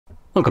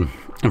Welcome,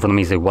 in front of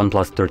me is a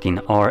OnePlus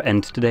 13R,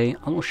 and today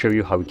I will show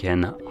you how we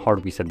can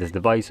hard reset this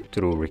device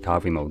through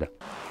recovery mode.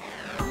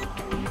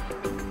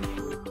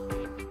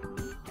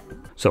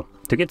 So,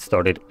 to get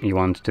started, you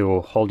want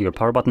to hold your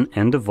power button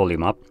and the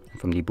volume up.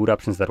 From the boot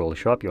options that will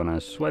show up, you want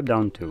to swipe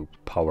down to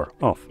power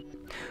off.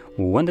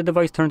 When the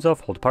device turns off,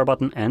 hold the power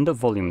button and the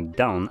volume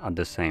down at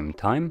the same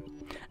time.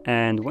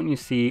 And when you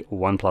see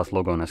OnePlus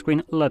logo on the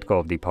screen, let go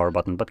of the power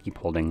button but keep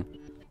holding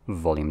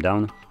volume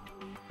down.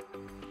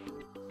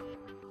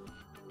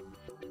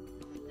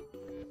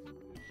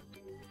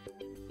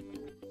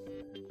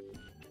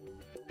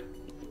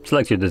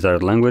 Select your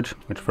desired language,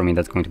 which for me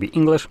that's going to be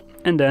English,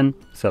 and then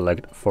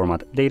select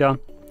Format Data.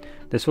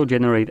 This will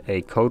generate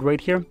a code right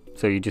here,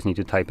 so you just need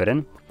to type it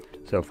in.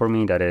 So for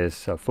me that is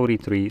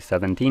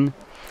 4317.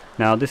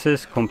 Now this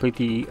is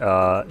completely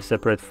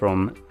separate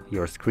from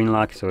your screen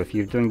lock, so if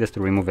you're doing this to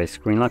remove a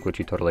screen lock, which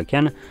you totally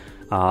can,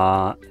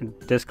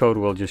 this code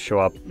will just show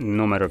up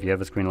no matter if you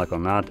have a screen lock or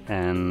not,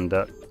 and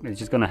it's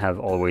just gonna have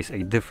always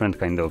a different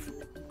kind of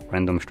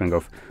random string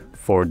of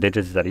 4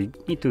 digits that you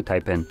need to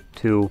type in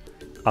to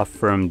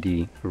affirm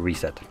the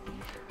reset.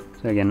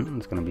 So again,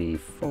 it's going to be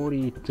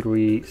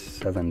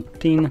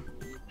 4317,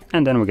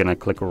 and then we're going to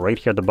click right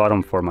here at the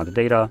bottom, Format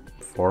Data,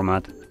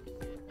 Format.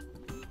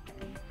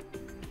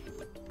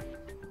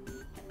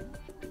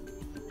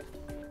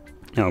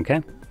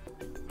 Okay,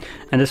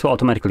 and this will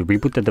automatically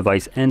reboot the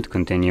device and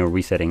continue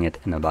resetting it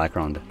in the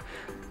background.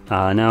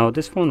 Now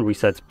this phone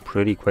resets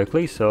pretty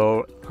quickly,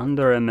 so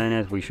under a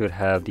minute we should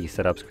have the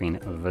setup screen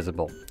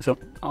visible. So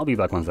I'll be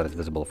back once that is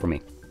visible for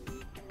me.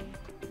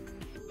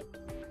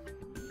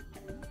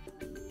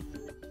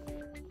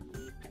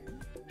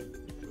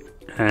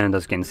 And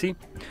as you can see,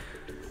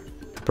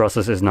 the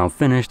process is now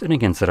finished and you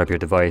can set up your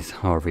device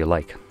however you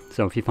like.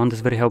 So if you found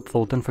this very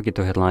helpful, don't forget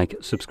to hit like,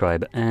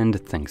 subscribe, and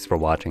thanks for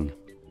watching.